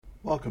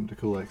Welcome to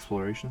Cool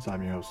Explorations.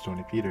 I'm your host,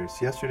 Tony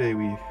Peters. Yesterday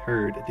we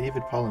heard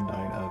David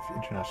Pollandine of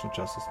International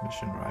Justice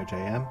Mission, or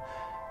IJM,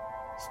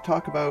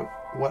 talk about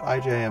what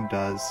IJM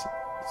does,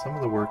 some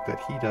of the work that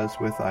he does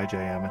with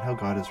IJM, and how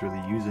God is really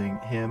using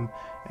him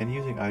and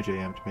using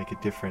IJM to make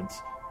a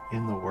difference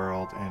in the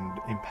world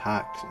and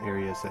impact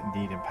areas that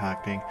need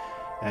impacting.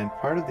 And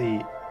part of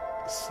the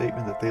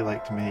statement that they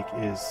like to make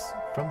is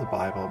from the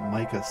Bible,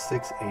 Micah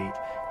 6:8.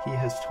 He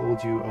has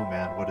told you, O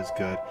man, what is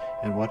good,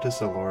 and what does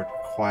the Lord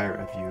require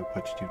of you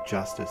but to do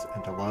justice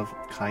and to love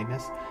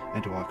kindness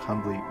and to walk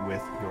humbly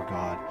with your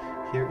God.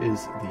 Here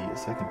is the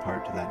second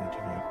part to that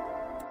interview.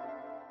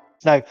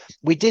 Now,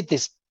 we did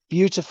this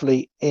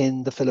beautifully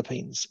in the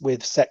Philippines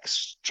with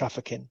sex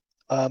trafficking.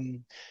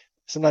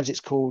 Sometimes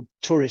it's called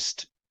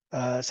tourist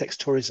sex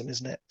tourism,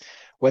 isn't it?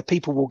 Where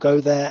people will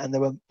go there, and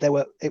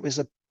it was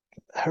a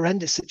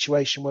horrendous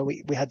situation where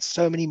we had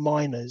so many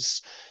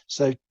minors,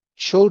 so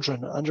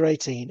children under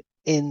 18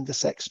 in the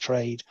sex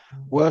trade,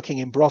 working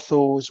in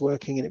brothels,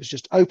 and it was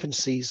just open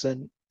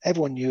season.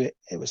 Everyone knew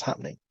it was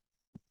happening.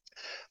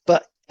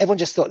 But everyone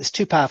just thought it's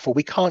too powerful.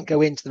 We can't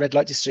go into the red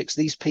light districts.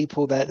 These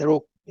people, they're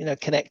all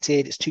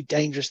connected. It's too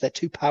dangerous. They're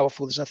too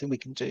powerful. There's nothing we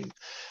can do.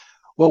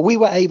 Well, we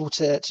were able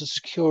to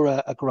secure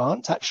a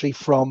grant actually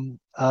from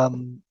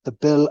the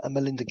Bill and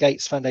Melinda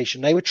Gates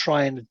Foundation. They were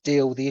trying to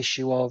deal with the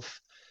issue of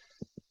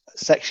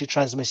sexually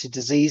transmitted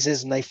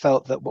diseases, and they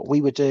felt that what we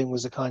were doing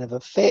was a kind of a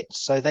fit.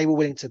 So they were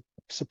willing to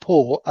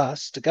support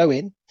us to go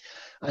in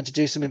and to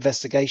do some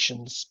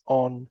investigations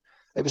on.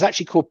 It was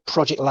actually called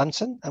Project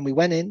Lantern, and we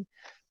went in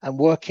and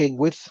working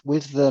with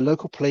the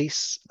local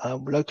police,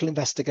 local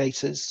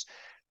investigators.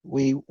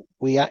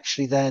 We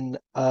actually then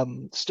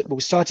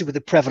we started with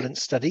a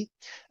prevalence study,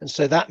 and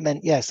so that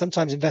meant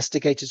sometimes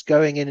investigators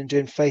going in and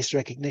doing face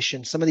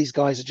recognition. Some of these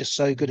guys are just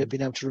so good at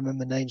being able to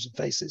remember names and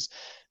faces,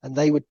 and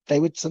they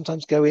would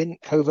sometimes go in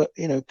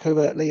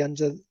covertly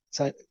under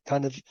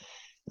kind of,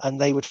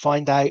 and they would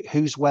find out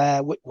who's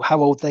where,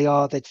 how old they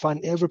are. They'd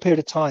find over a period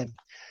of time,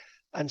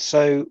 and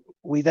so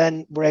we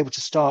then were able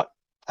to start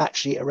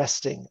actually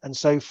arresting. And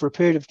so for a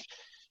period of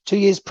 2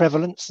 years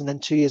prevalence and then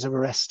 2 years of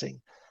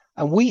arresting.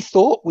 And we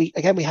thought we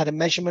had a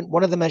measurement.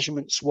 One of the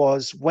measurements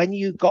was when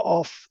you got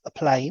off a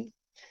plane,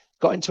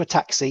 got into a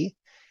taxi,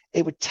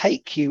 it would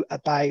take you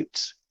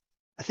about,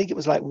 I think it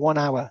was like 1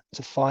 hour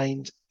to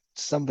find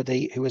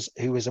somebody who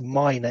was a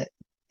minor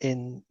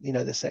in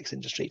the sex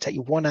industry. It'd take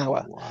you 1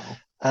 hour. Wow.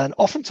 And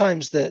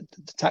oftentimes the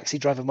taxi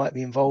driver might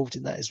be involved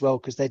in that as well,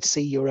 because they'd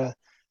see you're a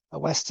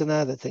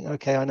Westerner. They'd think,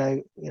 okay, I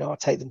know, I'll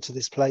take them to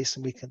this place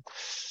and we can.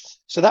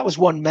 So that was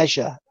one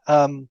measure.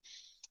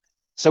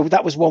 So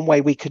that was one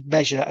way we could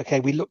measure. Okay,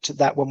 we looked at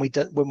that when we'd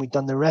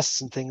done the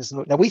arrests and things.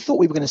 Now we thought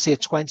we were going to see a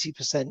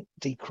 20%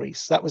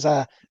 decrease. That was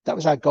our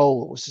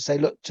goal, was to say,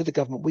 look, to the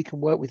government, we can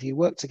work with you,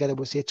 work together.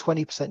 We'll see a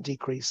 20%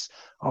 decrease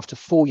after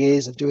 4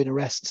 years of doing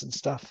arrests and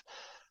stuff.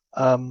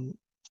 And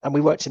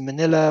we worked in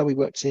Manila. We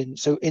worked in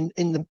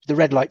the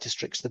red light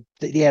districts,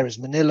 the areas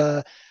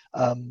Manila,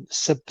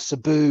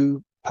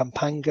 Cebu,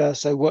 Pampanga.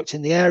 So worked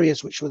in the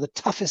areas which were the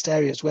toughest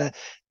areas where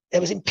there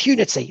was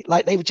impunity,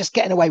 like they were just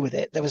getting away with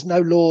it. There was no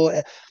law.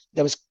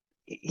 There was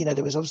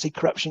obviously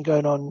corruption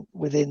going on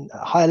within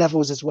higher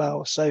levels as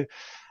well. So,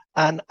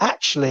 and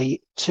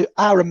actually, to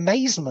our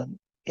amazement,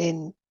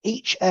 in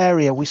each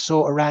area, we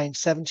saw around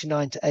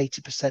 79 to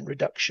 80%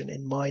 reduction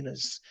in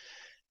minors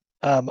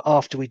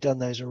after we'd done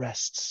those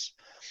arrests.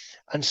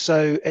 And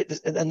so,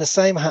 and the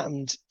same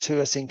happened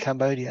to us in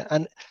Cambodia.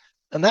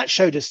 And that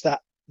showed us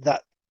that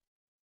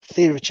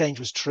theory of change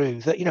was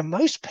true, that,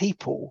 most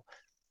people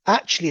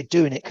actually are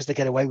doing it because they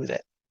get away with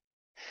it.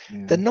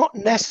 Yeah. They're not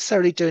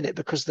necessarily doing it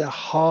because they're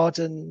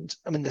hardened.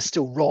 I mean, they're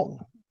still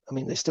wrong. I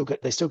mean, they still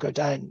go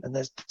down, and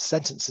their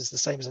sentence is the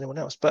same as anyone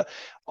else. But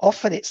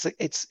often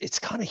it's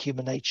kind of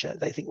human nature.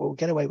 They think, well, we'll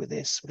get away with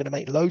this. We're going to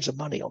make loads of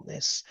money on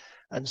this,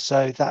 and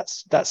so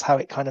that's how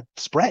it kind of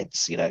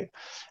spreads,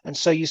 And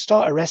so you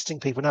start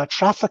arresting people. Now, a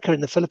trafficker in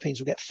the Philippines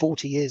will get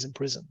 40 years in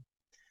prison.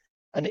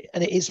 And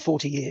it is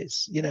 40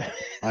 years,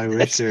 I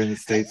wish they're in the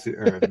States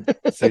or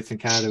States and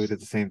Canada, we did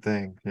the same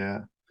thing. Yeah.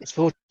 It's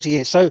 40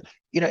 years. So,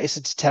 it's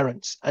a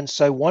deterrent. And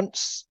so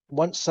once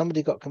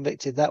somebody got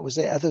convicted, that was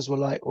it. Others were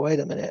like, wait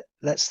a minute,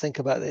 let's think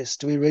about this.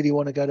 Do we really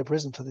want to go to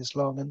prison for this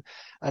long?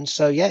 And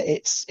so,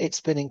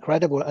 it's been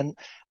incredible.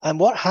 And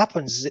what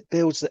happens is it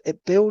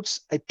builds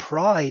a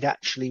pride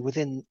actually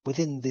within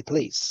the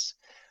police,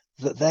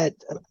 that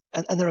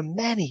and there are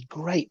many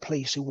great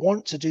police who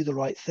want to do the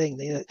right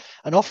thing,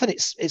 and often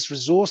it's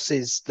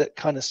resources that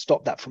kind of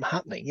stop that from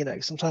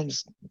happening.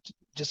 Sometimes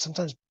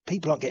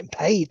people aren't getting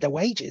paid their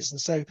wages, and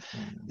so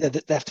they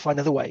have to find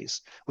other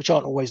ways, which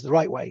aren't always the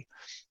right way.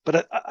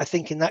 But I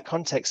think in that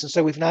context, and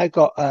so we've now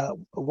got a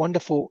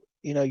wonderful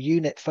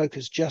unit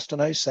focused just on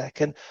OSEC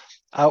and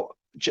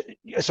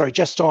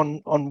just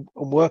on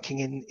working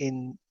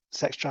in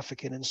sex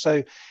trafficking. And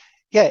so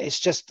it's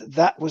just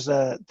that was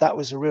a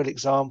real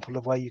example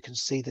of where you can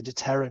see the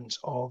deterrent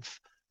of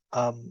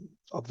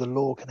of the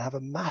law can have a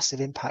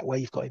massive impact where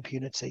you've got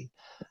impunity.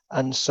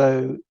 And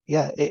so,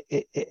 yeah,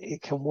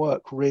 it can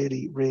work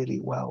really, really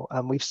well.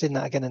 And we've seen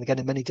that again and again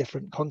in many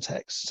different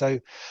contexts. So,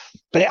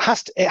 but it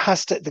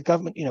has to, the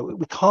government,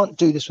 we can't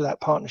do this without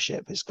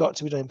partnership. It's got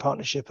to be done in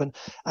partnership. And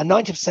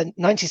 90%,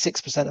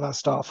 96% of our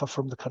staff are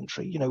from the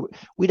country.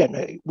 We don't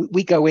know,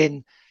 we go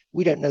in,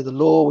 we don't know the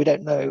law, we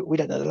don't know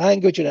the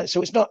language,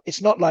 so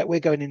it's not like we're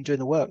going in and doing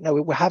the work. No,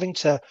 we're having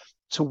to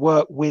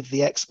work with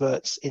the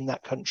experts in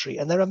that country.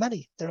 And there are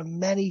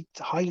many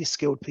highly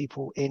skilled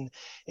people in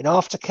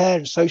aftercare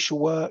and social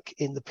work,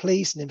 in the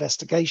police and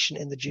investigation,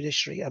 in the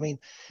judiciary. I mean,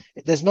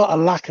 there's not a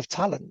lack of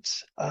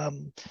talent.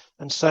 And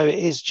so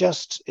it's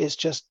just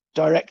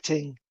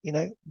directing,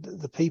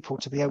 the people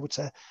to be able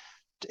to,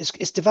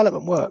 it's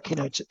development work,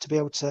 to be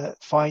able to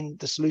find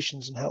the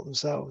solutions and help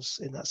themselves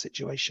in that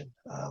situation.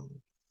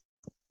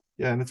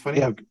 Yeah, and it's funny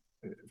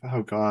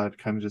how God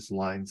kind of just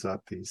lines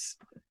up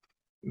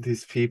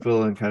these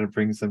people and kind of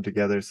brings them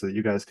together so that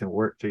you guys can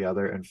work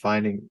together and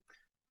finding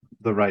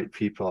the right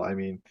people. I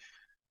mean,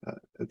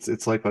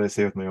 it's like what I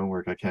say with my own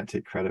work. I can't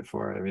take credit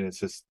for it. I mean, it's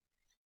just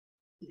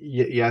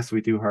yes,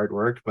 we do hard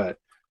work, but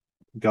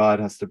God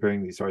has to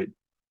bring these right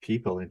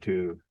people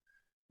into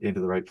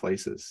the right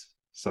places.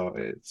 So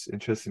it's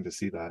interesting to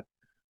see that.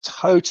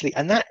 Totally,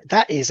 and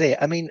that is it.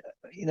 I mean,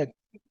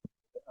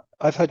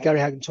 I've heard Gary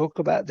Hagen talk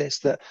about this,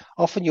 that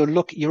often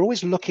you're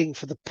always looking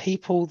for the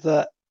people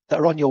that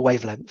are on your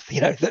wavelength,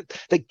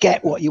 that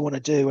get what you want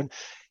to do. And,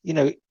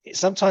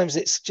 sometimes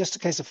it's just a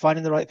case of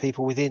finding the right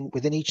people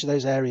within each of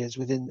those areas,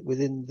 within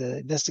the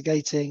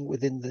investigating,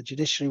 within the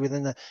judiciary,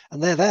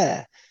 and they're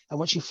there. And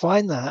once you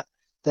find that,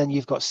 then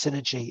you've got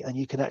synergy and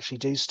you can actually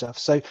do stuff.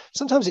 So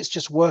sometimes it's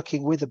just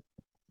working with a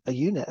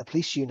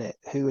police unit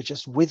who are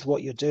just with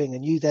what you're doing,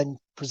 and you then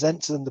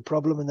present to them the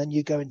problem and then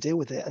you go and deal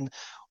with it. And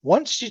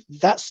once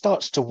that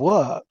starts to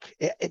work,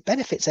 it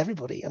benefits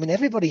everybody. I mean,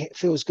 everybody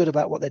feels good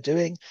about what they're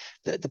doing.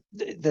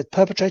 The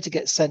perpetrator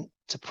gets sent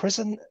to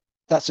prison.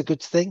 That's a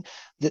good thing.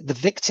 The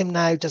victim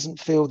now doesn't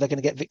feel they're going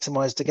to get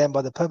victimized again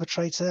by the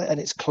perpetrator, and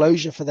it's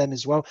closure for them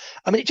as well.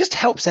 I mean, it just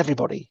helps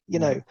everybody,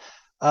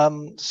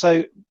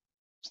 so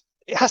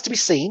it has to be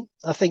seen,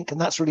 I think,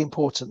 and that's really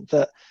important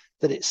that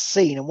it's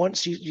seen. And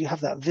once you have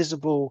that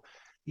visible,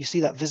 you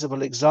see that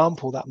visible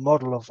example, that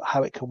model of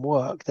how it can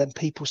work, then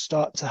people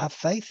start to have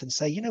faith and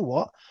say, you know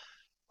what,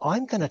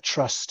 I'm going to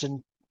trust,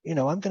 and I'm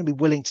going to be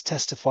willing to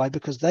testify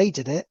because they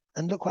did it,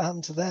 and look what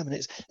happened to them.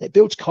 And it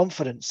builds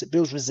confidence, it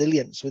builds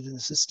resilience within the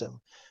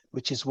system,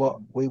 which is what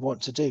we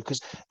want to do.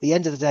 Because at the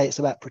end of the day, it's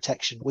about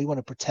protection. We want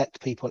to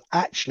protect people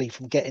actually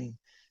from getting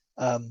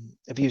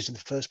abused in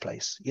the first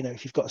place.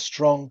 If you've got a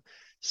strong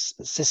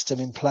system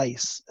in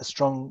place, a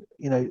strong,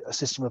 a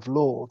system of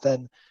law,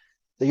 then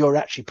you're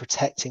actually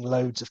protecting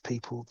loads of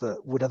people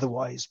that would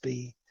otherwise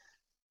be,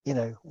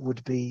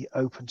 would be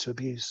open to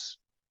abuse.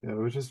 Yeah,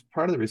 which is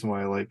part of the reason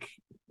why I like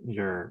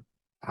your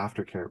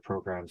aftercare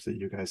programs that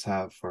you guys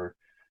have for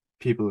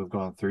people who've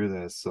gone through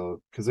this.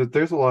 So, because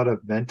there's a lot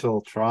of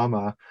mental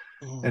trauma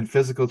and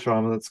physical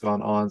trauma that's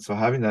gone on. So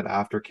having that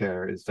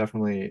aftercare is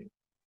definitely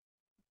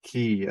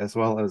key, as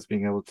well as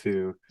being able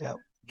to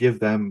give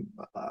them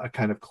a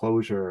kind of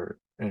closure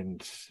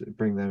and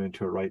bring them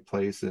into a right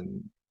place.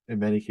 And in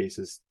many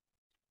cases,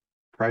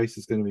 price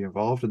is going to be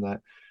involved in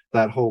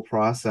that whole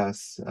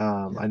process.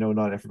 I know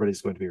not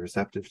everybody's going to be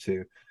receptive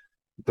to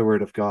the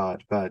word of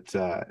God, but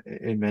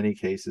in many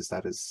cases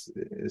that is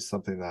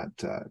something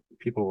that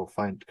people will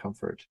find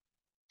comfort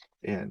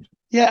in.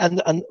 Yeah,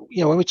 and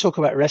when we talk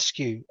about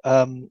rescue,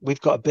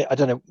 we've got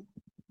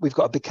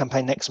a big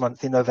campaign next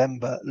month in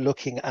November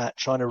looking at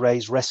trying to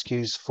raise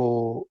rescues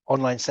for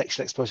online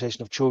sexual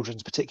exploitation of children,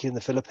 particularly in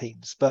the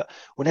Philippines. But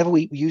whenever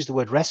we use the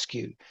word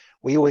rescue,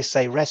 we always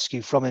say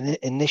rescue from an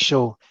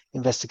initial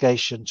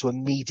investigation to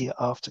immediate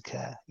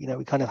aftercare.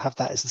 We kind of have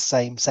that as the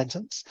same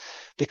sentence,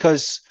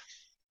 because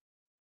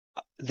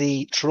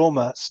the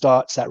trauma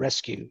starts at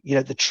rescue.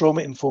 The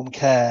trauma-informed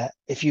care,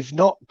 if you've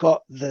not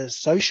got the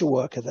social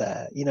worker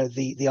there,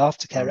 the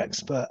aftercare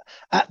expert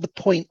at the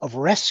point of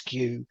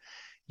rescue,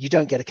 you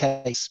don't get a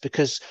case,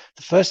 because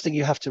the first thing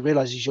you have to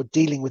realize is you're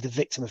dealing with a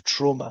victim of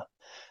trauma,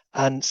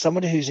 and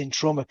someone who's in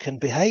trauma can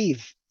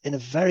behave in a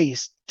very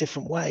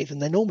different way than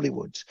they normally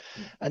would.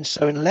 And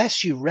so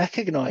unless you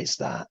recognize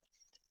that,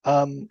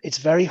 it's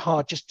very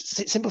hard,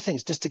 just simple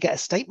things, just to get a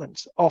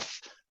statement off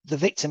the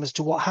victim as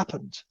to what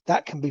happened.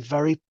 That can be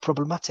very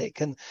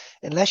problematic. And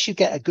unless you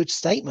get a good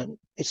statement,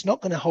 it's not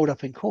going to hold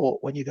up in court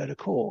when you go to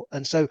court.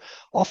 And so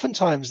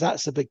oftentimes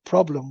that's a big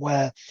problem,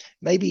 where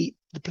maybe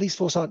the police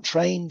force aren't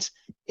trained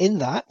in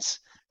that.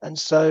 And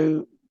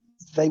so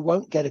they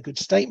won't get a good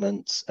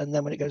statement. And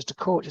then when it goes to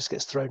court, it just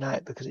gets thrown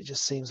out because it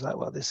just seems like,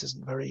 well, this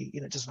isn't very,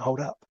 it doesn't hold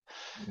up.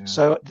 Yeah.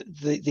 So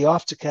the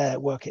aftercare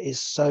worker is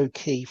so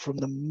key. From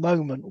the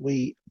moment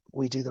we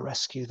do the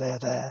rescue, they're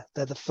there.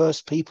 They're the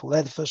first people.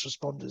 They're the first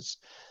responders.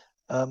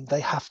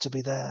 They have to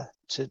be there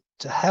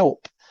to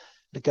help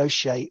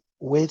negotiate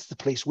with the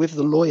police, with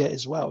the lawyer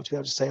as well, to be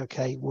able to say,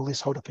 okay, will this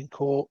hold up in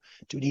court?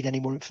 Do we need any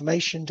more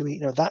information? Do we,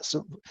 it's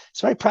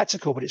very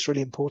practical, but it's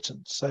really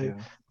important. So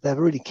Yeah. they're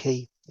really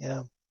key.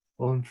 Yeah.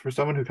 Well, and for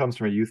someone who comes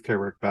from a youth care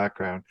work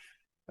background,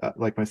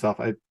 like myself,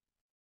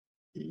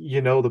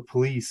 the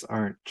police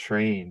aren't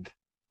trained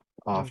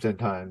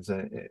oftentimes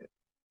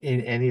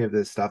in any of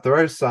this stuff. There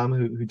are some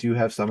who do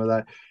have some of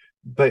that,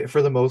 but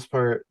for the most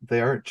part, they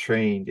aren't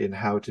trained in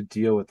how to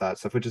deal with that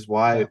stuff, which is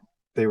why Yeah.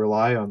 they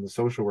rely on the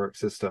social work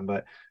system.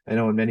 But I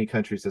know in many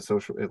countries,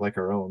 like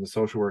our own, the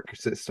social work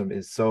system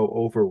is so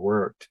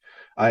overworked.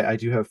 I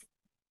do have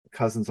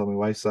cousins on my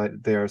wife's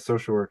side. They are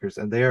social workers,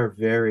 and they are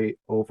very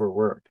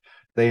overworked.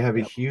 They have a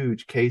Yeah.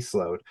 huge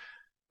caseload,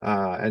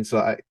 and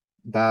so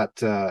that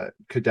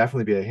could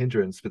definitely be a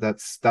hindrance. But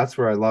that's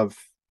where I love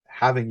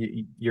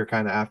having your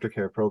kind of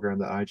aftercare program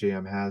that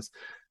IJM has,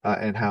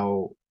 and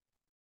how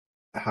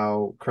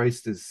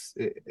Christ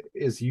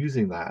is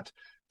using that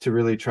to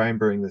really try and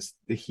bring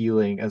the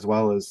healing as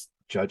well as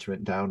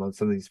judgment down on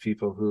some of these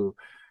people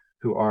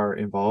who are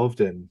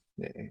involved in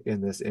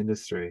this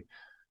industry.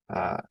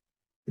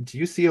 Do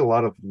you see a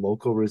lot of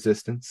local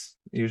resistance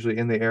usually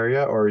in the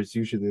area, or is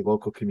usually the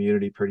local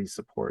community pretty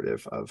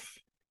supportive of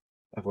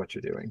what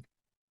you're doing?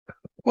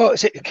 Well,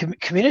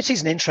 community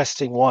is an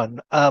interesting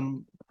one.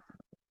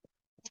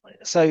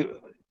 So,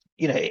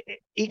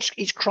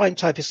 each crime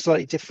type is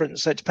slightly different.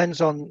 So it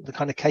depends on the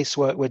kind of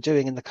casework we're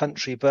doing in the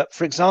country. But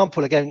for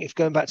example, again, if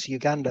going back to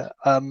Uganda,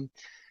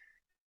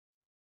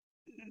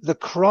 the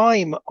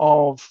crime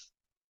of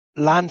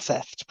land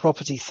theft,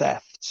 property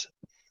theft,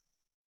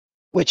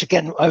 which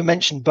again, I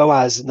mentioned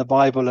Boaz in the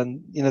Bible,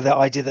 and the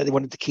idea that they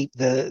wanted to keep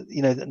that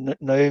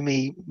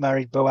Naomi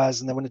married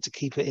Boaz and they wanted to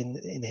keep it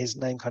in his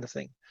name, kind of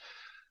thing.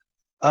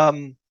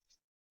 The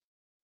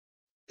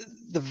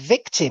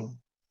victim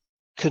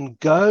can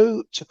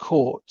go to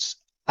court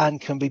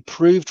and can be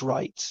proved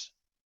right,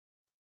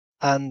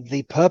 and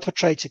the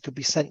perpetrator could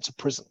be sent to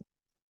prison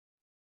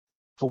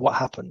for what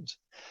happened,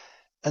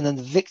 and then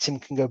the victim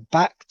can go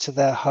back to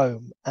their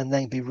home and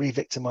then be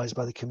re-victimized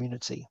by the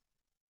community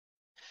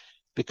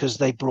because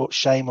they brought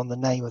shame on the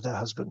name of their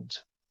husband.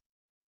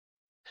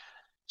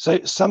 So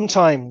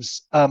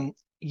sometimes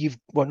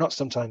not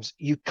sometimes,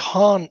 you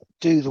can't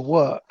do the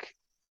work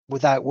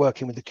without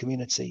working with the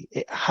community.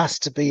 It has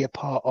to be a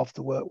part of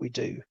the work we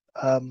do,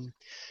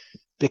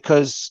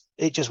 because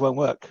it just won't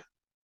work.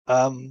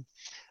 And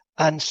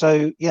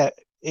so, yeah,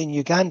 in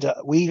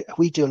Uganda, we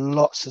do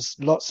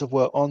lots of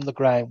work on the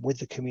ground with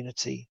the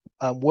community,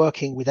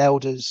 working with the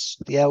elders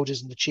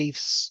and the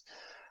chiefs,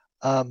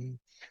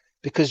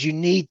 because you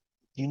need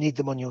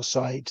them on your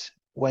side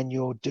when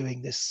you're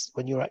doing this,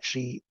 when you're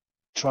actually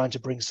trying to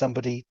bring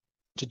somebody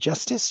to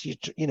justice.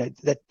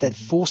 That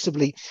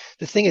forcibly.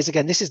 The thing is,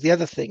 again, this is the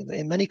other thing, that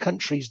in many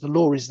countries the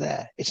law is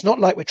there. It's not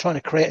like we're trying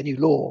to create a new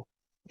law.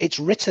 It's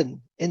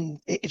written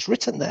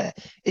there.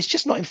 It's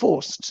just not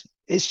enforced.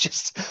 It's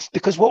just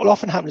because what will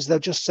often happen is they'll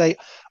just say,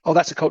 oh,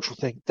 that's a cultural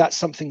thing. That's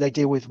something they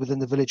deal with within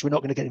the village. We're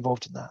not going to get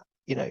involved in that.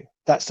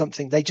 That's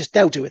something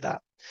they'll do with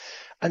that.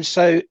 And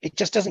so it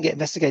just doesn't get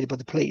investigated by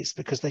the police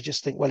because they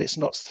just think, well, it's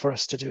not for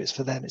us to do. It's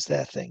for them. It's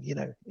their thing.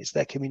 It's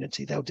their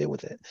community. They'll deal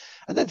with it.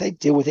 And then they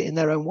deal with it in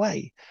their own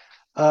way.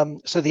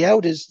 So the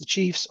elders, the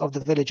chiefs of the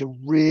village are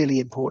really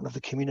important of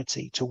the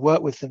community, to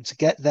work with them, to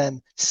get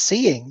them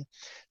seeing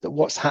that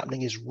what's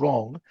happening is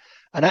wrong.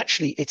 And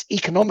actually it's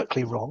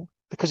economically wrong,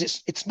 because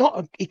it's not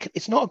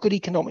a good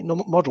economic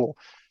model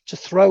to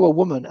throw a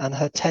woman and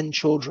her 10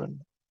 children.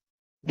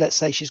 Let's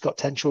say she's got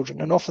 10 children,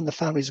 and often the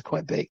families are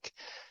quite big,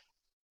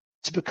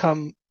 to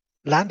become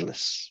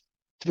landless,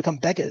 to become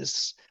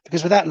beggars,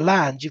 because without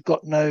land, you've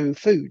got no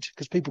food,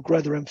 because people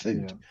grow their own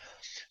food. Yeah.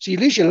 So you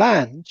lose your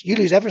land, you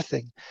lose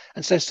everything.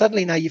 And so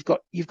suddenly now you've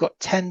got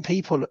 10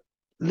 people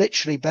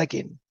literally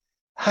begging.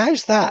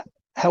 How's that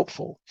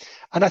helpful?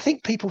 And I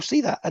think people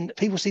see that, and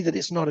people see that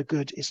it's not a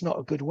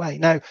good way.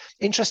 Now,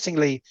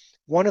 interestingly,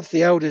 one of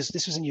the elders,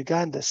 this was in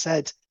Uganda,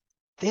 said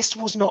this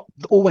was not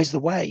always the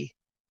way.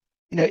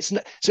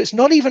 It's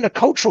not even a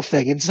cultural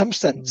thing in some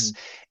sense.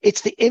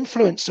 It's the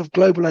influence of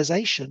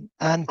globalization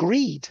and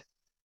greed,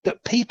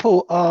 that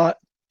people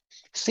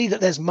see that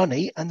there's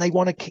money and they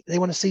want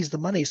to seize the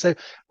money. So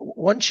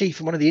one chief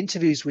in one of the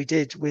interviews we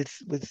did with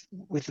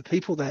the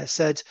people there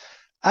said,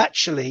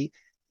 actually,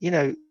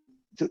 the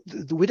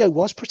widow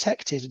was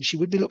protected and she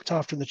would be looked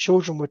after and the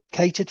children were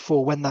catered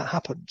for when that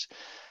happened.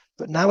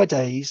 But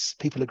nowadays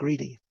people are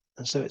greedy,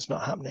 and so it's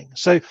not happening.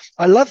 So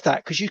I love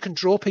that, because you can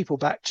draw people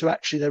back to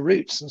actually their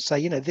roots and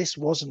say, this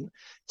wasn't,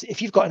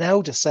 if you've got an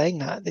elder saying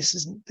that, this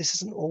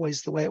isn't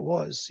always the way it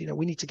was.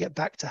 We need to get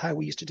back to how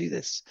we used to do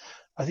this.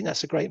 I think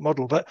that's a great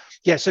model. But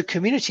yeah, so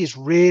community is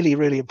really,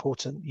 really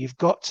important. You've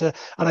got to,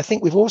 and I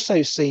think we've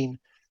also seen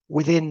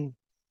within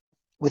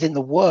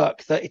the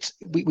work that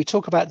we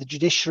talk about the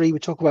judiciary, we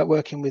talk about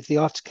working with the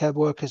aftercare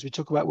workers, we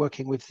talk about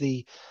working with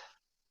the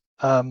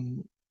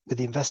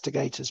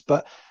investigators,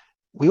 but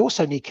we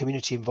also need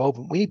community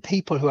involvement. We need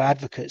people who are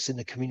advocates in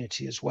the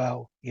community as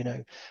well,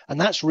 and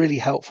that's really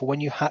helpful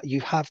when you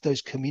have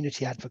those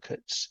community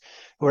advocates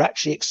who are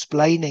actually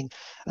explaining.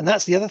 And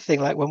that's the other thing,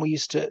 like when we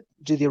used to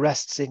do the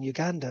arrests in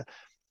Uganda,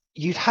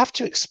 you'd have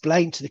to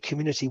explain to the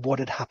community what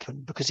had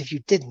happened, because if you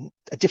didn't,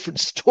 a different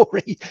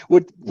story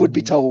would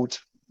be told,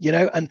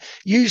 and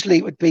usually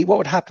it would be, what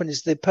would happen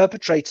is the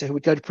perpetrator, who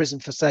would go to prison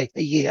for, say,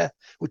 a year,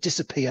 would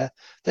disappear,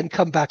 then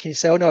come back and you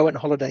say, oh no, I went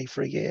on holiday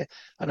for a year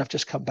and I've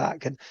just come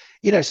back. And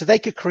so they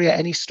could create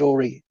any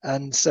story.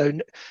 And so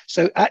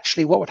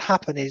actually what would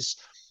happen is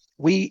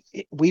we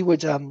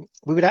would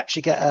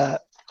actually get a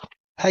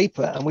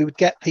paper, and we would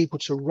get people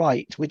to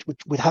write. We'd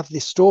have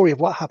this story of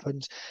what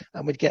happened,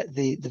 and we'd get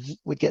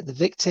the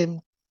victim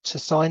to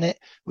sign it,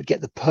 we'd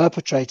get the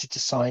perpetrator to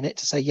sign it,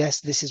 to say, yes,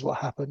 this is what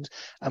happened,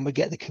 and we'd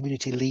get the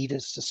community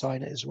leaders to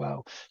sign it as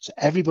well, so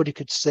everybody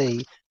could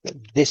see that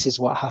this is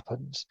what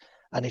happened,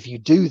 and if you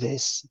do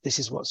this, this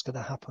is what's going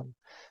to happen.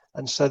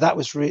 And so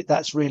that's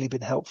really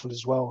been helpful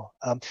as well.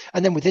 And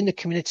then within the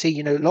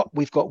community,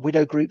 we've got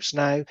widow groups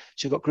now.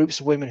 So you've got groups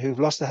of women who've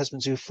lost their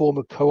husbands who form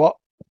a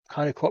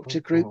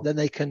cooperative group. Then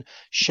they can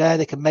share,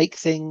 they can make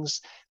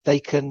things, they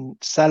can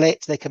sell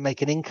it, they can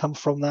make an income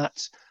from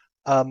that.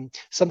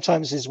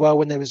 Sometimes as well,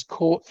 when there was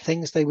court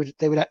things, they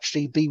would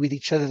actually be with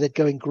each other. They'd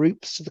go in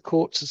groups to the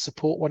court to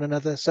support one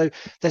another. So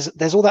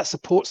there's all that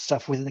support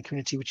stuff within the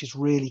community, which is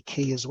really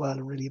key as well,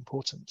 and really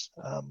important.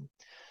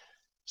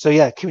 So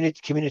yeah,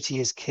 community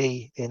is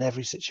key in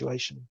every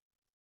situation.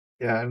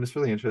 Yeah, and it's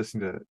really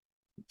interesting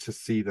to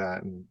see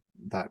that, and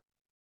that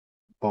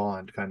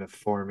bond kind of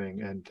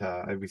forming, and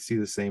we see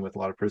the same with a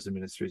lot of prison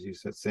ministries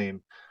use that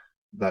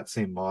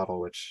same model,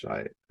 which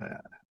I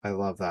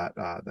love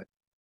that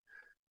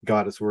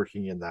God is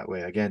working in that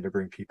way again to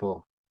bring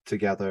people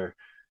together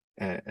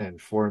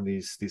and form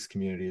these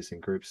communities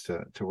and groups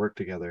to work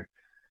together.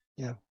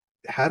 Yeah.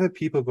 How do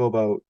people go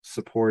about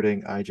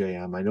supporting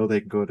IJM? I know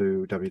they can go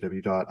to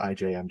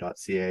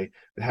www.ijm.ca,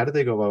 but how do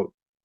they go about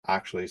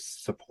actually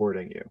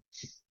supporting you?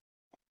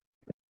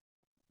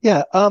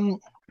 Yeah,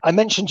 I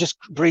mentioned just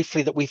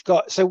briefly that we've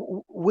got,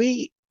 so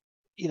we,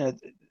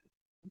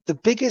 the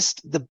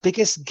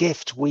biggest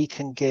gift we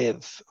can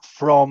give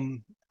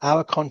from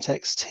our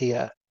context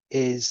here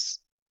is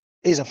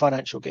a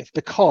financial gift,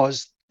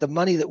 because the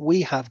money that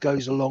we have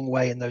goes a long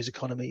way in those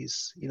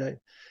economies,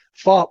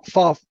 far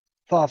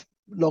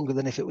longer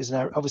than if it was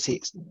obviously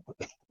it's,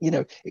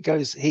 it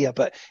goes here,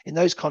 but in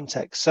those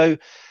contexts. So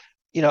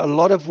a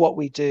lot of what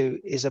we do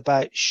is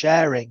about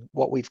sharing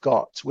what we've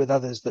got with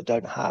others that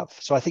don't have.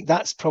 So I think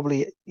that's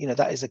probably,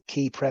 that is a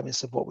key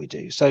premise of what we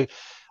do. So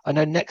I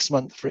know next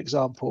month, for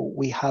example,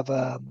 we have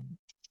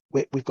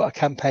we've got a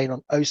campaign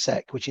on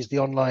OSEC, which is the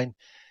online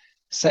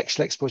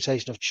sexual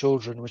exploitation of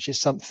children, which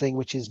is something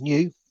which is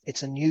new.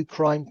 It's a new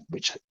crime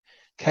which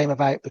came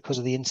about because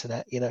of the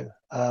internet,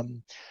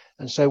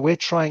 and so we're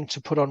trying to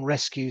put on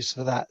rescues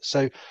for that.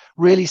 So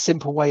really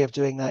simple way of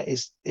doing that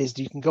is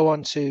you can go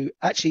on to,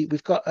 actually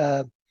we've got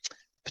a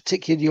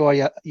particular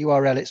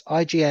URL. It's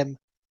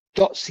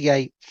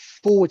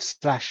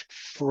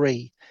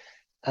igm.ca/free,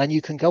 and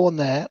you can go on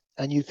there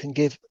and you can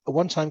give a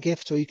one-time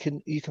gift, or you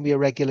can be a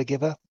regular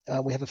giver.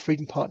 We have a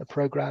Freedom Partner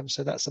program,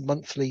 so that's a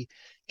monthly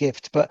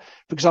gift. But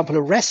for example,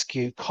 a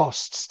rescue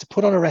costs, to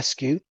put on a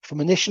rescue from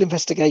initial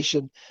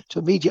investigation to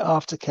immediate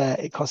aftercare,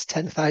 it costs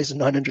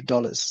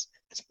 $10,900.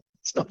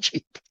 It's not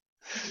cheap.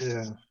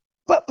 Yeah.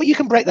 But you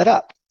can break that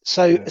up.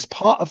 So as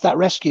part of that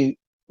rescue,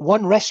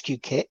 one rescue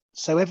kit.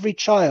 So every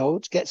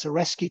child gets a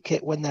rescue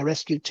kit when they're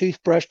rescued: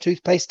 toothbrush,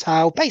 toothpaste,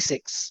 towel,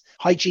 basics,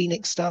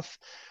 hygienic stuff.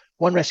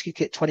 One rescue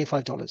kit,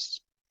 $25.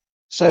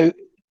 So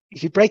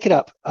if you break it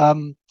up, a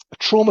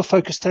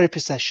trauma-focused therapy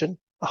session,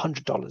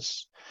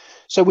 $100.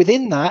 So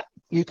within that,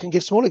 you can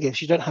give smaller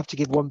gifts. You don't have to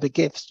give one big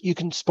gift. You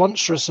can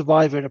sponsor a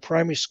survivor in a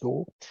primary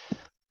school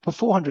for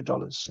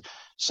 $400.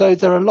 So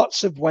there are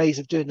lots of ways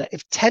of doing that.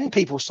 If 10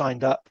 people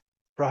signed up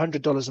for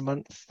 $100 a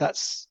month,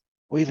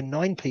 or even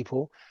 9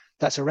 people,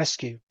 that's a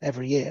rescue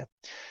every year.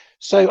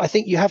 So I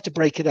think you have to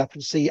break it up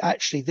and see,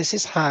 actually, this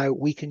is how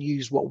we can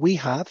use what we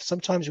have.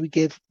 Sometimes we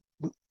give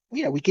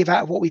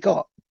out of what we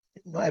got.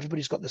 Not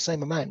everybody's got the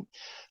same amount,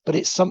 but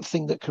it's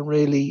something that can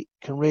really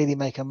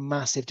make a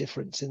massive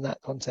difference in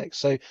that context.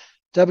 So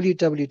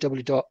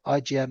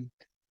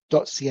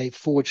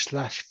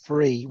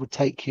www.igm.ca/free would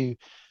take you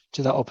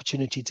to that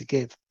opportunity to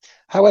give.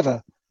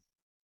 However,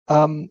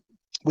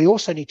 we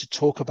also need to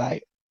talk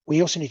about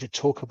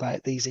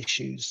these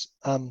issues.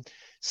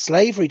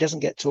 Slavery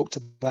doesn't get talked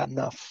about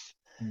enough.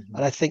 Mm-hmm.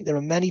 And I think there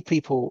are many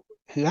people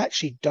who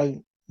actually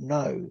don't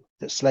know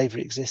that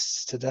slavery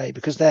exists today,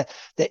 because their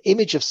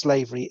image of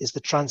slavery is the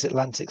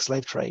transatlantic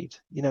slave trade.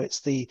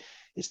 It's the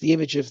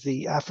image of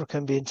the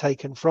African being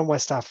taken from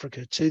West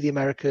Africa to the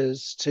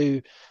Americas,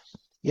 to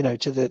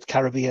the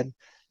Caribbean,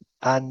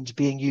 and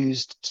being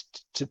used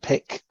to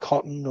pick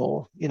cotton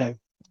or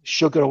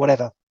sugar or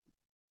whatever.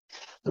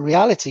 The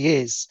reality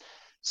is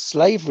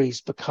slavery's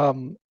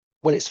become,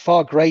 well, it's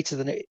far greater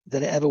than it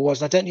ever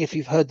was. And I don't know if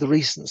you've heard the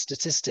recent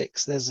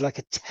statistics. There's like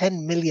a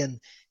 10 million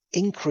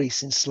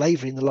increase in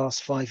slavery in the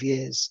last 5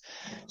 years.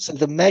 So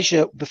the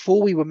measure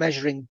before, we were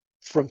measuring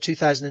from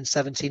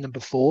 2017 and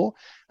before,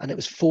 and it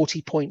was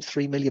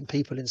 40.3 million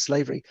people in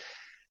slavery.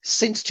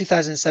 Since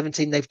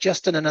 2017, they've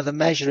just done another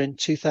measure in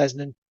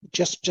 2000 and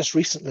just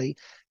recently,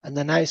 and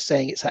they're now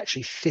saying it's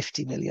actually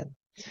 50 million.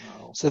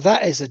 Wow. So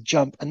that is a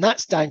jump, and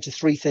that's down to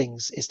three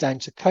things. It's down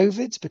to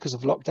COVID because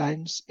of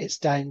lockdowns. It's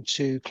down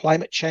to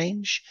climate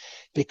change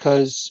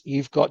because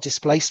you've got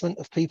displacement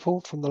of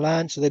people from the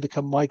land, so they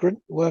become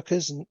migrant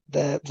workers and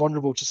they're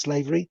vulnerable to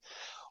slavery.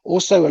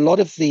 Also, a lot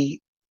of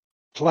the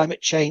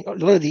climate change, a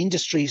lot of the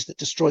industries that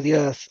destroy the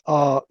earth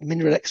are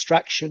mineral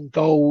extraction,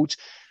 gold,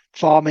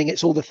 farming.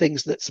 It's all the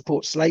things that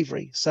support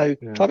slavery. So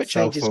climate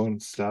Cell change is phone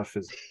stuff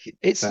is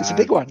it's a bad.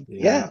 big one.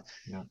 Yeah,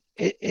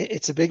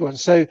 it's a big one.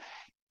 So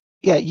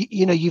yeah,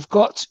 you've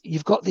got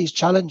these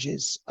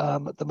challenges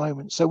at the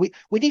moment. So we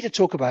need to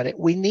talk about it.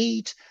 We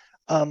need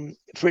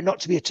for it not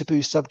to be a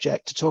taboo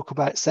subject, to talk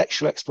about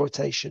sexual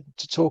exploitation,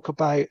 to talk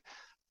about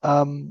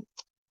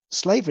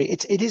slavery.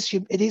 It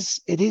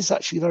is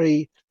actually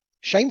very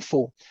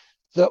shameful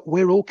that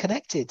we're all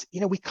connected.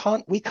 We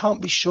can't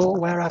be sure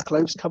where our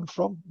clothes come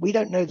from. We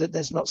don't know that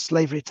there's not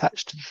slavery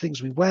attached to the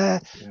things we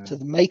wear, to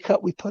the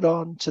makeup we put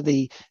on, to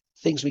the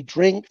things we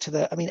drink,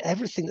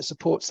 everything that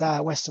supports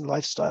our Western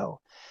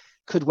lifestyle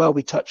could well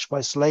be touched by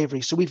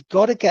slavery. So we've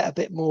got to get a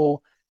bit more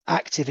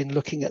active in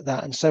looking at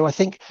that. And so I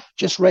think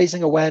just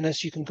raising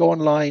awareness. You can go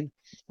online.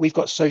 We've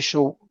got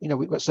social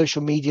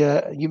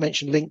media. You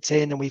mentioned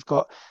LinkedIn, and we've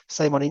got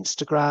same on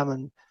Instagram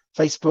and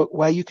Facebook,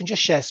 where you can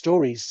just share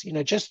stories.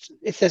 Just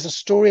if there's a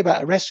story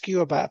about a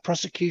rescue, about a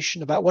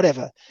prosecution, about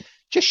whatever,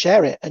 just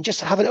share it and just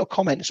have a little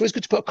comment. It's always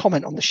good to put a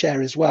comment on the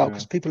share as well,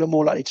 because people are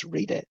more likely to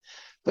read it.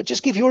 But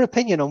just give your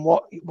opinion on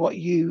what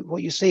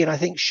you see. And I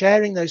think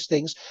sharing those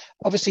things,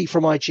 obviously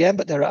from IGM,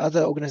 but there are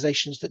other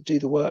organizations that do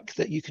the work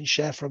that you can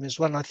share from as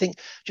well. And I think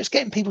just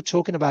getting people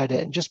talking about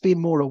it and just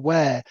being more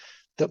aware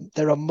that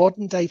there are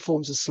modern day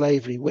forms of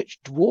slavery which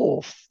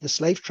dwarf the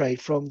slave trade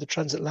from the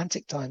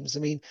transatlantic times.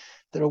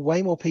 There are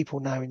way more people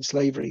now in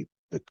slavery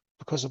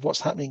because of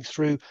what's happening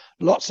through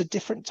lots of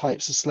different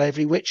types of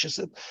slavery, which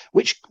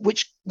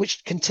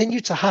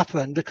continue to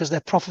happen because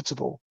they're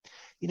profitable,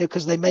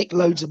 because they make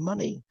loads of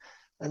money.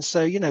 And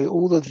so,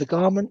 all of the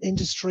garment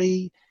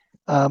industry,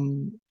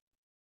 it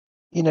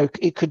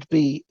could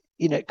be,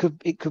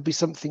 it could be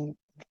something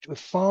with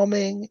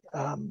farming.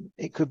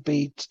 It could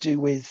be to do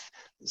with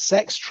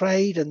sex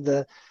trade and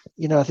I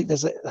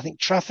think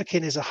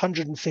trafficking is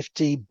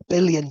 $150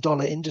 billion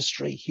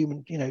industry,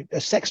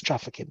 sex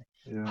trafficking.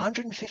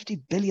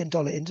 $150 billion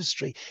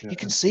industry. You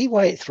can see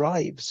why it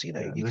thrives.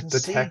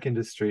 The tech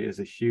industry is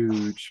a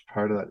huge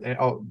part of that. And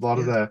a lot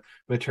of the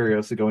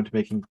materials that go into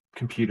making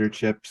computer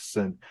chips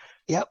and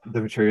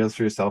the materials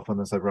for your cell phone,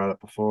 as I brought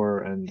up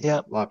before, and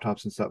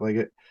laptops and stuff like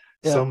it.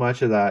 So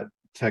much of that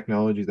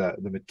technology,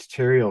 that the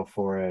material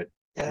for it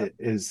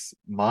is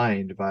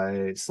mined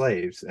by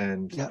slaves,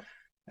 and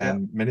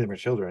many of them are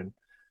children.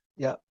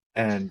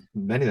 And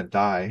many of them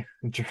die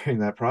during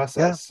that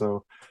process.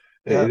 So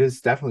it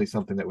is definitely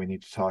something that we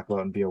need to talk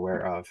about and be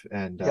aware of.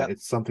 And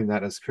it's something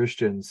that as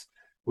Christians,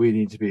 we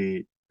need to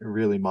be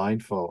really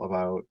mindful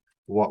about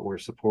what we're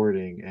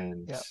supporting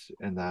and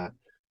that.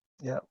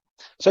 Yeah.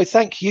 So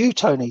thank you,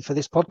 Tony, for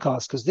this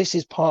podcast, because this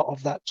is part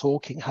of that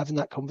talking, having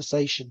that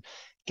conversation,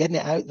 getting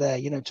it out there.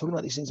 Talking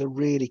about these things are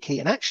really key.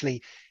 And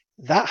actually,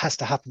 that has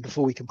to happen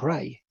before we can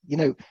pray.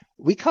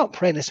 We can't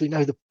pray unless we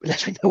know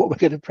what we're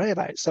going to pray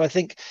about. So I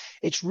think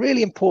it's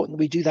really important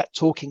that we do that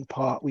talking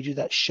part. We do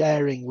that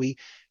sharing. We've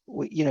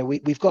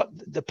got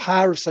the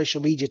power of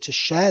social media to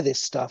share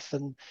this stuff,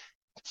 and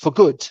for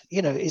good,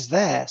 is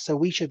there. So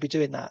we should be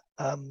doing that.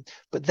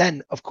 But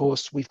then, of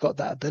course, we've got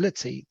that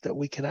ability that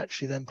we can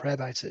actually then pray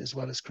about it as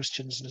well as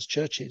Christians and as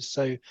churches.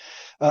 So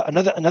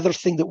another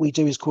thing that we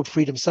do is called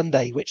Freedom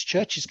Sunday, which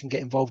churches can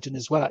get involved in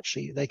as well.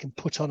 Actually, they can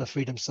put on a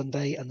Freedom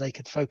Sunday and they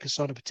can focus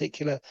on a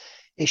particular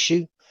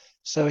issue.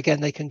 So again,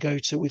 they can go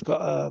to, we've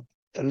got a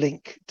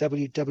link,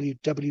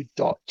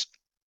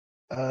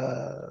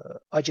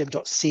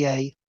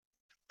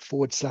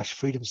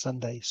 www.igm.ca/Freedom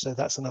Sunday. So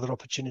that's another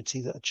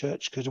opportunity that a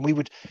church could, and we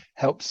would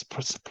help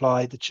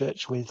supply the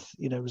church with,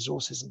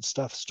 resources and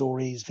stuff,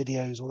 stories,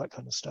 videos, all that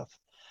kind of stuff.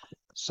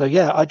 So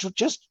yeah,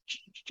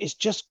 it's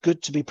just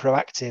good to be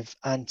proactive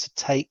and to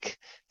take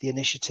the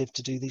initiative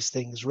to do these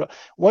things.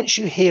 Once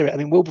you hear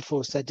it,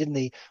 Wilberforce said, didn't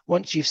he?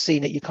 Once you've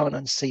seen it, you can't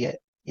unsee it.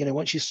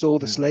 Once you saw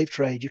the slave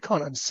trade, you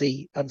can't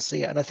unsee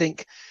it. And I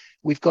think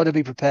we've got to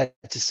be prepared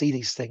to see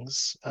these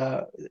things.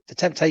 The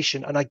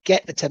temptation, and I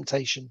get the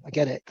temptation, I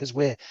get it, because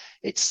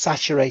it's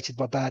saturated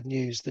by bad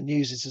news. The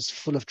news is just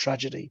full of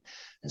tragedy.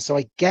 And so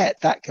I get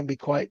that can be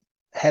quite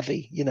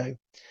heavy,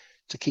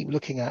 to keep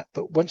looking at.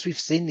 But once we've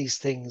seen these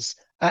things,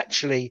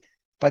 actually,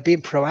 by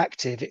being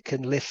proactive, it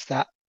can lift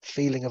that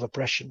feeling of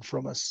oppression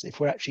from us if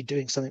we're actually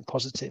doing something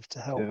positive to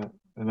help. Yeah.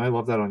 And I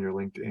love that on your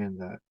LinkedIn,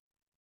 that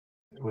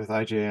with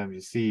IJM, you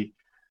see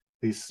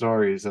these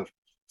stories of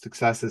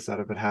successes that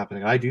have been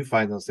happening. I do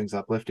find those things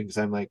uplifting, because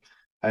I'm like,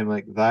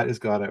 that is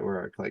God at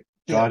work. Like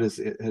God is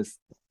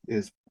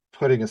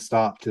putting a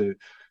stop to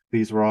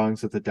these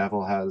wrongs that the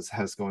devil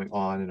has going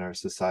on in our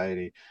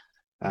society.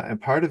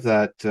 And part of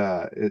that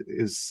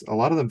is a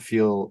lot of them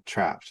feel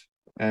trapped.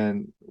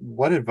 And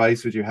what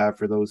advice would you have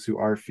for those who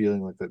are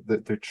feeling like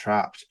that they're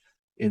trapped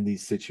in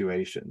these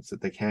situations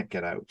that they can't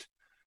get out?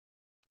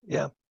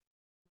 Yeah.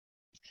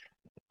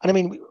 And I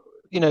mean,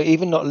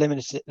 even not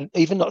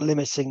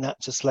limiting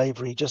that to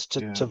slavery, just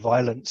to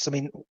violence. I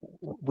mean,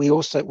 we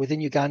also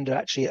within Uganda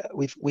actually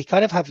we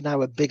kind of have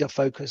now a bigger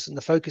focus, and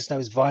the focus now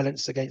is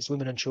violence against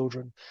women and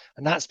children,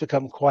 and that's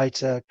become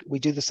quite we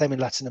do the same in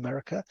Latin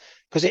America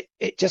because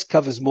it just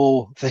covers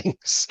more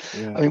things.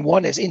 Yeah. I mean,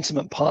 one is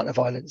intimate partner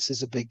violence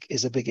is a big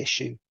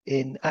issue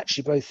in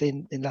actually both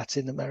in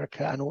Latin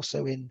America and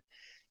also in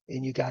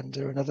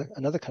Uganda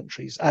and other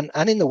countries and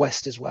in the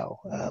West as well.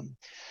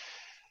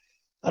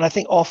 And I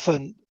think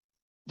often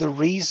the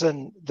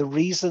reason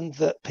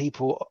that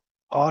people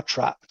are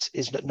trapped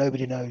is that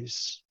nobody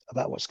knows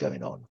about what's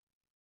going on.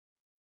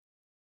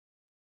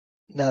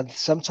 Now,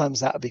 sometimes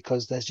that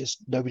because there's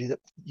just nobody that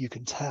you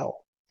can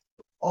tell.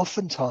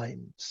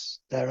 Oftentimes,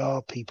 there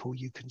are people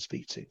you can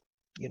speak to.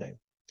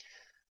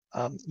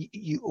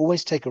 You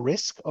always take a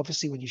risk,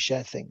 obviously, when you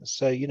share things.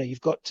 So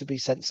you've got to be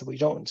sensible. You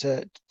don't want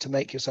to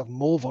make yourself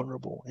more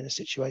vulnerable in a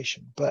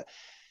situation. But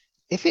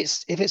if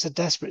it's a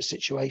desperate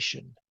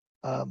situation,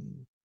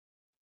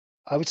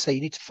 I would say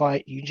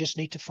you just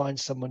need to find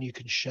someone you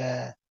can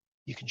share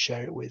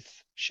it with,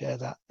 share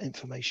that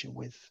information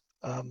with.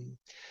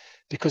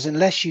 Because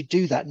unless you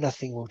do that,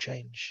 nothing will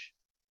change.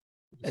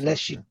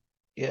 Unless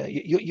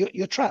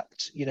you're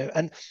trapped,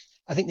 And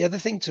I think the other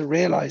thing to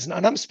realize,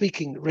 and I'm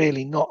speaking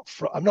really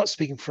I'm not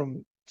speaking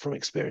from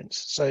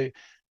experience. So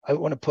I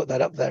want to put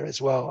that up there as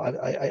well.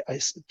 I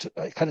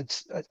kind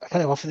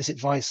of offer this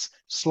advice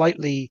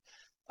slightly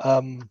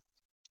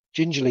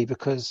gingerly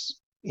because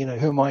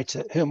who am I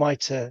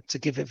to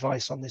give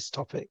advice on this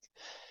topic?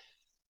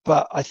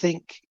 But I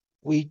think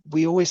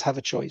we always have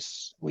a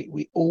choice.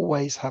 We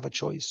always have a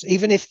choice,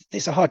 even if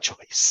it's a hard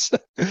choice.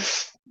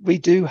 We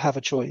do have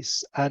a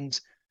choice, and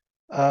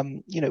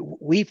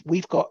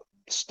we've got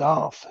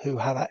staff who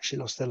have actually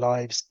lost their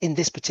lives in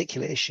this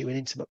particular issue in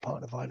intimate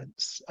partner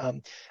violence.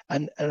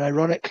 And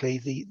ironically,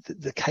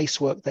 the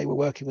casework they were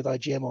working with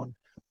IGM on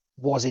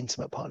was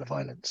intimate partner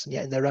violence, and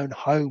yet in their own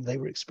home they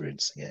were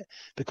experiencing it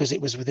because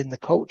it was within the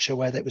culture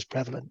where that was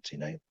prevalent.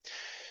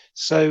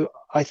 So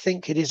I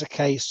think it is a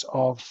case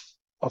of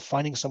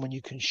finding someone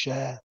you can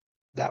share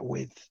that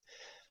with,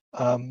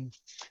 and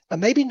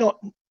maybe not.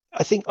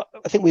 I think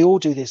we all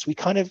do this. We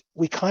kind of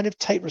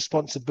take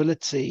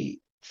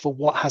responsibility for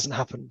what hasn't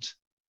happened.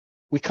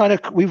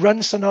 We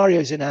run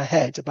scenarios in our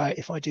head about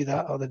if I do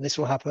that, oh, then this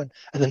will happen,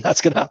 and then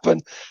that's going to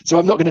happen. So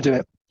I'm not going to do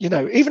it.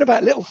 Even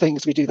about little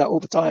things, we do that all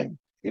the time.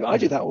 I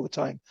do that all the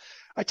time.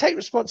 I take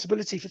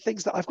responsibility for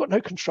things that I've got no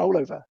control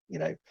over.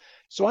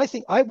 So I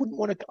think I wouldn't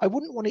want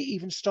to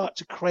even start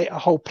to create a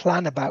whole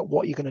plan about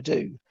what you're going to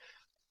do.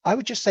 I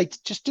would just say,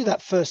 just do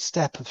that first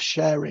step of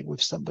sharing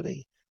with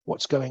somebody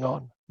what's going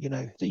on,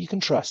 that you can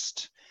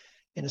trust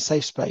in a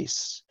safe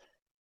space,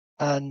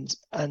 and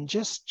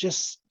just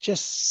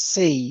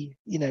see,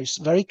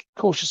 very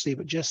cautiously,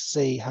 but just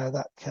see how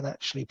that can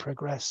actually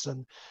progress.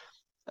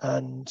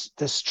 And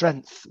there's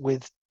strength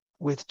with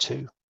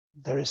two.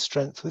 There is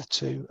strength with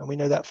two, and we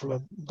know that from a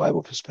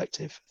Bible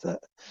perspective that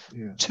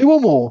two or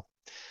more,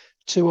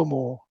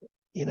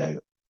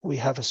 we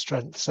have a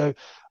strength. So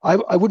I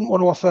wouldn't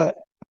want to offer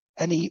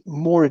any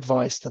more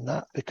advice than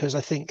that, because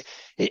I think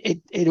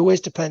it always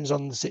depends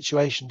on the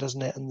situation,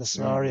 doesn't it, and the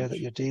scenario that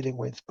you're dealing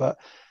with. But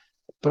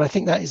I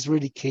think that is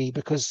really key,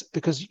 because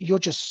you're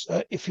just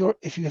if you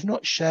have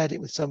not shared it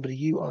with somebody,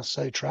 you are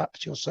so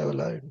trapped, you're so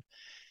alone.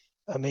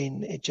 I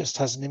mean, it just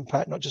has an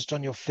impact not just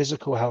on your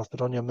physical health,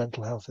 but on your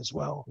mental health as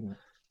well.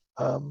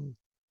 And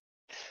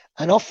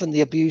often the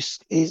abuse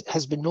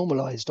has been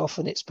normalized.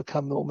 Often it's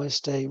become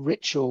almost a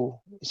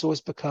ritual. It's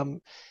always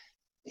become,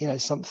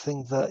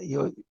 something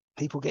that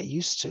people get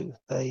used to.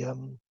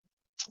 And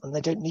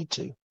they don't need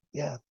to.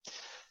 You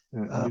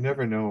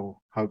never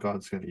know how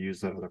God's going to use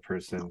that other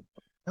person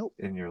nope.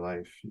 in your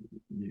life.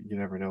 You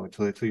never know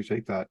until you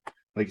take that,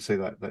 like you say,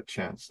 that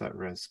chance, that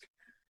risk.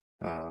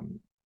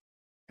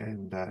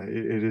 And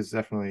it is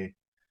definitely,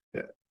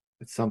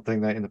 it's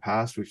something that in the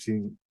past we've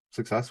seen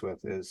success with,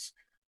 is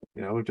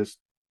just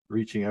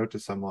reaching out to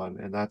someone,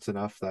 and that's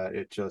enough that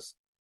it just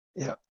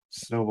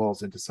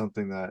snowballs into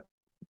something that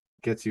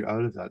gets you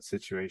out of that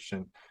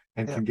situation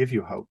and can give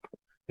you hope.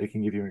 It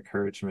can give you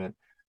encouragement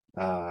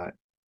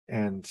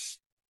and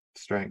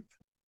strength.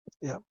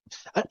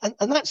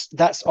 And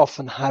that's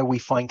often how we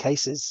find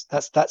cases.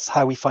 That's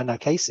how we find our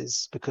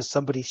cases, because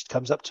somebody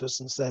comes up to us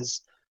and says,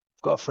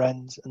 I've got a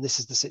friend and this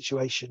is the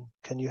situation,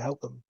 can you help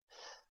them?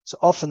 So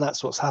often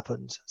that's what's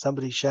happened.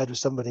 Somebody shared with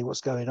somebody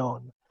what's going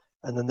on,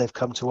 and then they've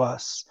come to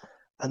us,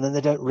 and then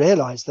they don't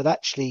realize that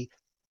actually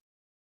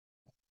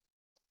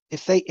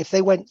if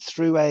they went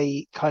through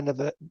a kind of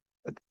a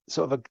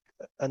sort of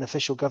an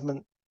official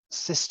government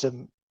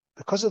system,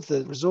 because of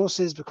the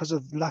resources, because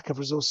of lack of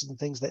resources and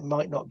things, that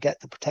might not get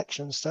the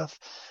protection and stuff.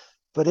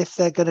 But if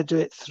they're going to do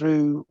it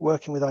through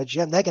working with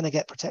IGM, they're going to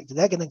get protected.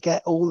 They're going to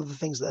get all of the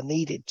things that are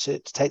needed to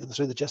take them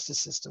through the justice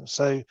system.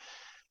 So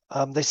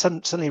they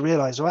suddenly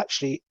realize, oh,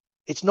 actually,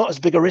 it's not as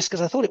big a risk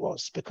as I thought it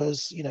was,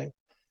 because,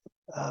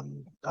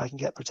 I can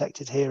get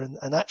protected here.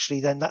 And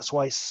actually, then that's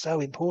why it's so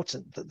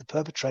important that the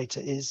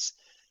perpetrator is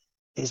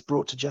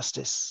brought to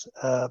justice,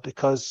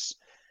 because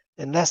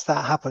unless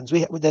that happens,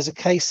 there's a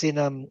case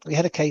in we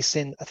had a case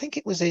in I think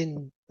it was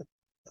in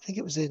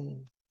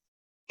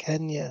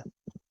Kenya.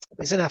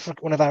 It's in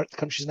Africa, one of our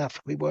countries in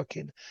Africa we work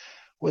in,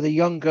 where the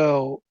young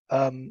girl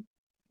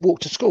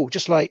walked to school,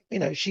 just like,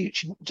 she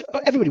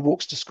everybody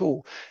walks to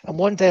school. And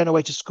one day on her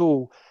way to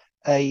school,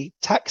 a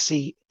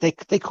taxi, they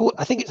call,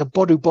 I think it's a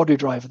bodu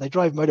driver. They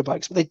drive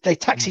motorbikes, but they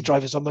taxi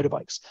drivers on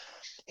motorbikes.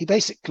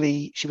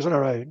 She was on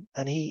her own,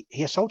 and he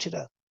assaulted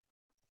her,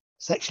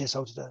 sexually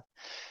assaulted her.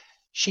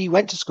 She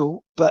went to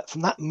school, but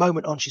from that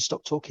moment on, she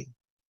stopped talking.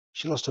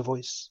 She lost her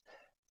voice,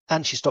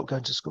 and she stopped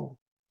going to school.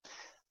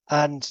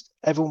 And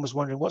everyone was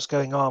wondering what's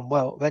going on.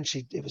 Well,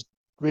 eventually it was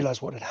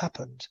realized what had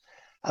happened.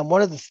 And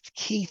one of the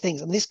key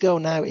things, and this girl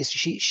now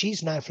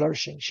she's now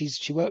flourishing.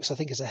 She works, I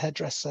think, as a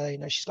hairdresser.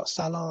 She's got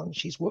salon.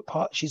 She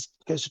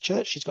goes to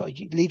church. She's got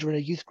a leader in a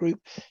youth group.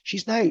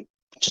 She's now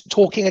just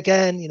talking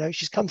again.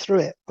 She's come through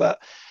it.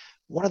 But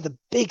one of the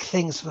big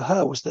things for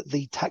her was that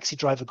the taxi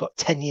driver got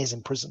 10 years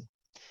in prison.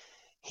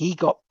 He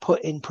got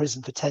put in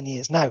prison for 10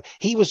 years. Now,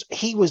 he was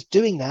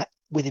doing that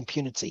with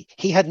impunity.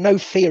 He had no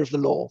fear of the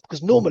law,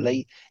 because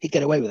normally he'd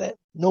get away with it.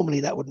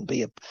 Normally that wouldn't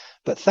be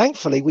but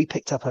thankfully we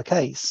picked up her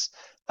case,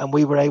 and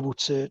we were able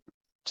to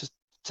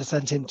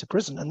send him to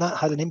prison, and that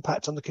had an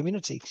impact on the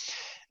community.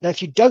 Now,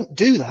 if you don't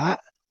do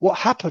that, what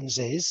happens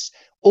is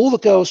all the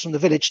girls from the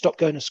village stop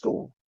going to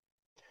school.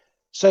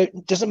 So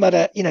it doesn't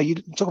matter, you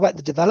talk about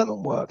the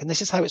development work, and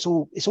this is how it's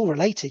all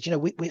related.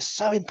 We're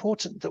so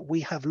important that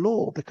we have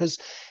law, because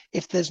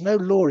if there's no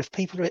law, if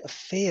people are in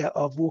fear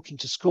of walking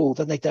to school,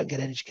 then they don't get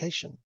an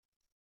education.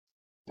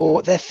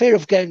 Or their fear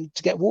of going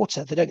to get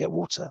water, they don't get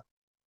water.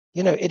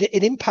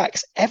 It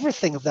impacts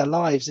everything of their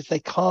lives if they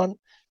can't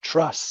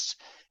trust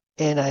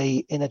in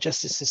a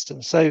justice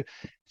system. So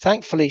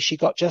thankfully she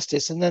got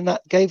justice, and then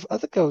that gave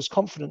other girls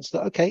confidence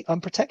that, okay,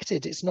 I'm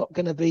protected. It's not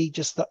going to be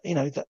just that,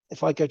 that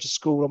if I go to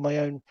school on my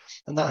own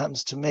and that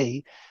happens to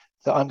me,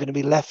 that I'm going to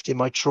be left in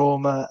my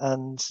trauma,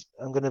 and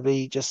I'm going to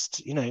be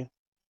just,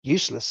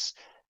 useless,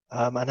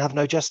 and have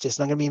no justice.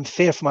 And I'm going to be in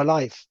fear for my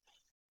life,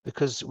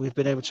 because we've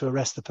been able to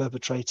arrest the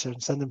perpetrator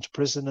and send them to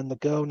prison, and the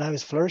girl now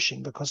is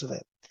flourishing because of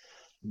it.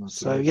 That's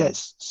so amazing. Yeah,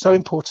 it's so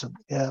important.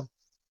 Yeah.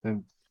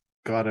 And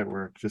God at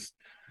work, just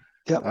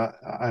Yeah.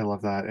 I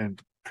love that.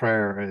 And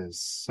prayer is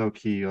so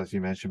key, as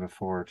you mentioned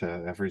before,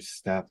 to every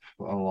step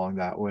along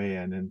that way.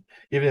 And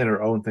even in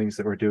our own things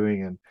that we're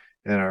doing, and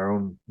in our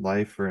own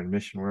life, or in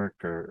mission work,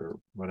 or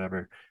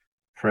whatever,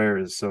 prayer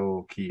is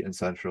so key and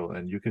central.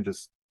 And you can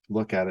just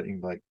look at it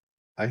and be like,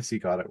 I see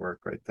God at work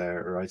right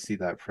there, or I see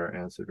that prayer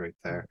answered right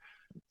there.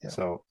 Yeah.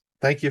 So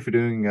thank you for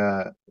doing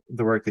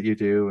the work that you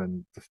do,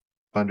 and the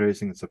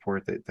fundraising and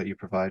support that you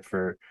provide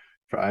for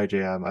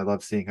IJM. I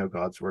love seeing how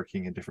God's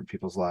working in different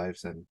people's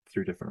lives and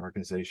through different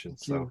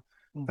organizations. So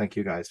thank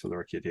you guys for the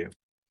work you do.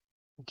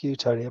 Thank you,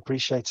 Tony. I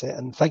appreciate it.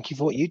 And thank you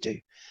for what you do.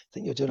 I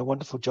think you're doing a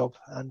wonderful job.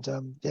 And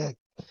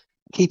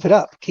keep it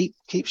up.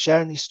 Keep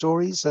sharing these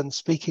stories and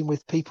speaking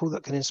with people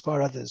that can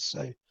inspire others.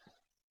 So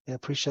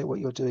appreciate what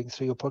you're doing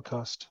through your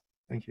podcast.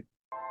 Thank you.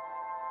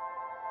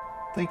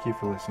 Thank you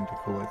for listening to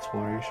Cool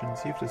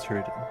Explorations. You've just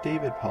heard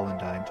David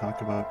Pollandine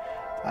talk about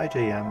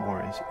IJM,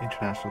 or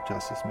International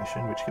Justice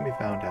Mission, which can be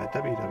found at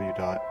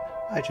www.ijm.ca.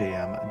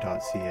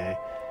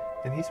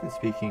 And he's been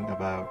speaking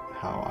about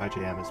how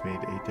IJM has made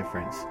a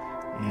difference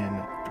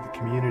in the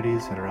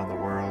communities and around the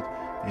world,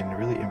 in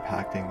really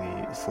impacting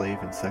the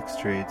slave and sex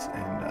trades,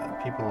 and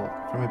people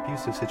from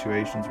abusive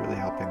situations, really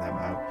helping them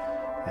out.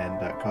 And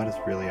God is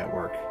really at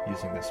work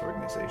using this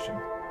organization.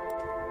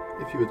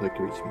 If you would like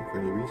to reach me for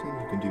any reason,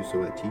 you can do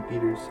so at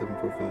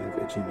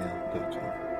tpeters745@gmail.com.